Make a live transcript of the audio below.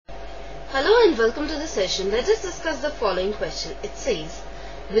Hello and welcome to the session. Let us discuss the following question. It says,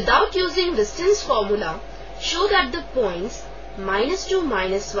 without using distance formula, show that the points -2,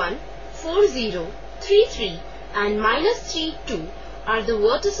 -1, 4, 0, 3, 3 and -3, 2 are the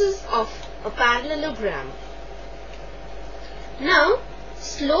vertices of a parallelogram. Now,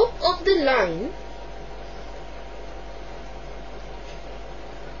 slope of the line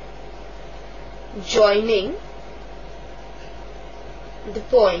joining the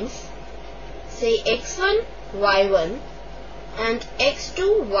points say x1, y1 and x2,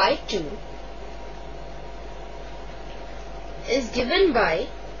 y2 is given by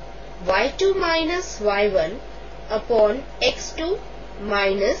y2 minus y1 upon x2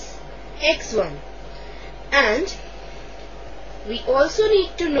 minus x1, and we also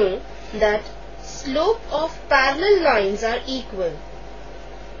need to know that slope of parallel lines are equal.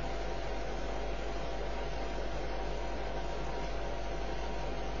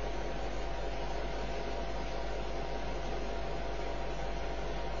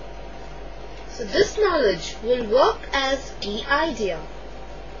 So this knowledge will work as key idea.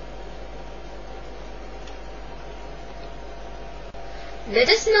 Let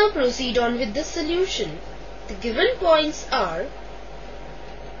us now proceed on with the solution. The given points are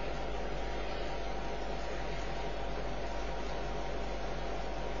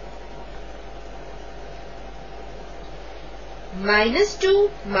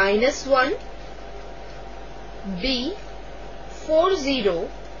 -2, -1, B, 4, 0,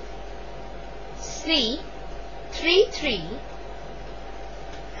 C, 3, 3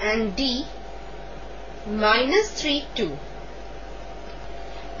 and D, -3, 2.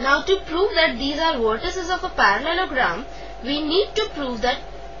 Now to prove that these are vertices of a parallelogram, we need to prove that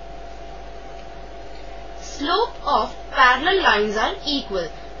slope of parallel lines are equal.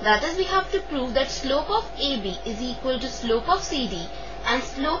 That is, we have to prove that slope of AB is equal to slope of CD and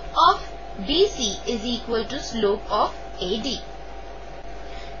slope of BC is equal to slope of AD.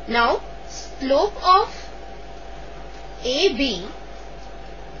 Now, slope of AB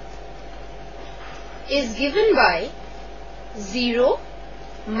is given by 0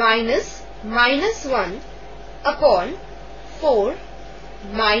 minus -1 upon 4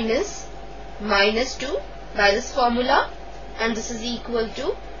 minus -2 by this formula, and this is equal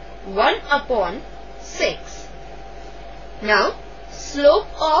to 1 upon 6. Now,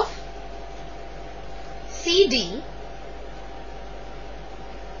 slope of CD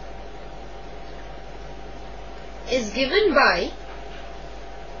is given by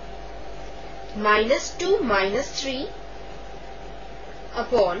 -2 -3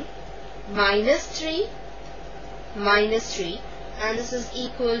 upon -3 -3, and this is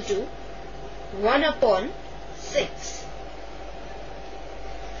equal to 1 upon 6.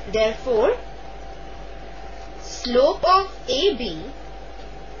 Therefore, slope of AB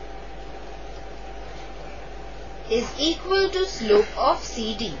is equal to slope of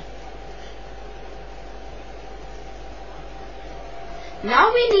CD.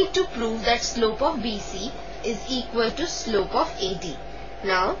 Now we need to prove that slope of BC is equal to slope of AD.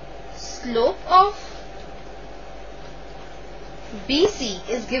 Now, slope of BC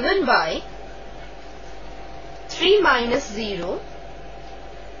is given by 3 minus 0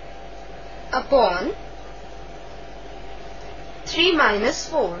 upon 3 minus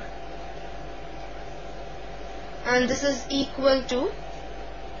 4, and this is equal to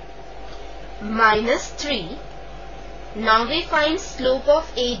 -3. Now we find slope of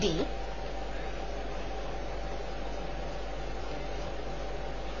AD.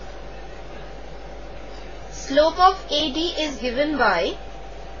 Slope of AD is given by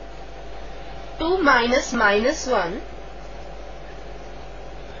 2 minus -1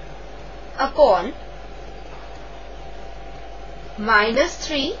 upon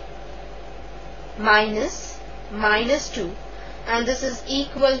 -3 minus -2, and this is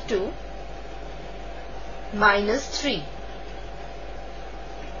equal to -3.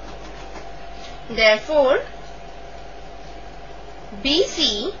 Therefore,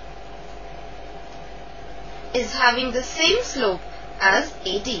 BC is having the same slope as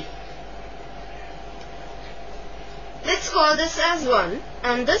AD. Let's call this as 1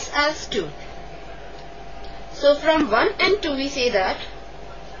 and this as 2. So from 1 and 2 we say that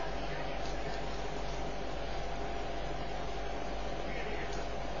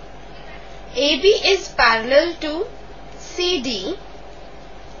AB is parallel to CD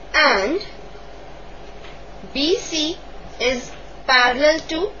and BC is parallel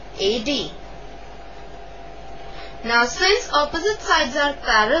to AD. Now, since opposite sides are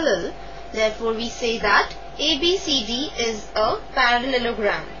parallel, therefore we say that ABCD is a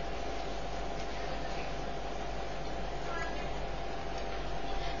parallelogram.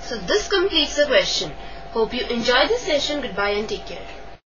 So this completes the question. Hope you enjoyed this session. Goodbye and take care.